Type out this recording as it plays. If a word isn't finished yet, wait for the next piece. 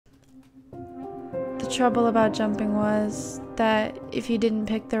trouble about jumping was that if you didn't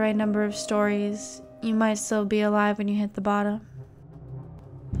pick the right number of stories, you might still be alive when you hit the bottom.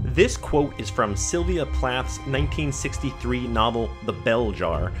 This quote is from Sylvia Plath's 1963 novel The Bell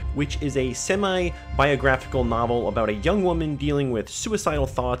Jar, which is a semi-biographical novel about a young woman dealing with suicidal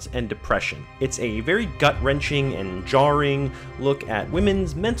thoughts and depression. It's a very gut-wrenching and jarring look at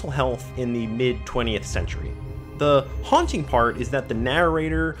women's mental health in the mid-20th century. The haunting part is that the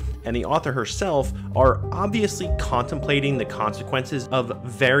narrator and the author herself are obviously contemplating the consequences of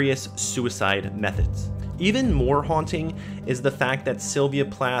various suicide methods. Even more haunting is the fact that Sylvia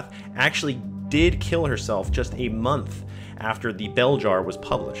Plath actually did kill herself just a month after The Bell Jar was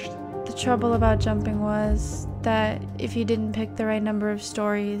published. The trouble about jumping was that if you didn't pick the right number of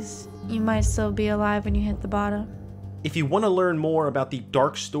stories, you might still be alive when you hit the bottom. If you want to learn more about the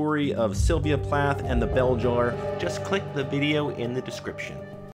dark story of Sylvia Plath and The Bell Jar, just click the video in the description.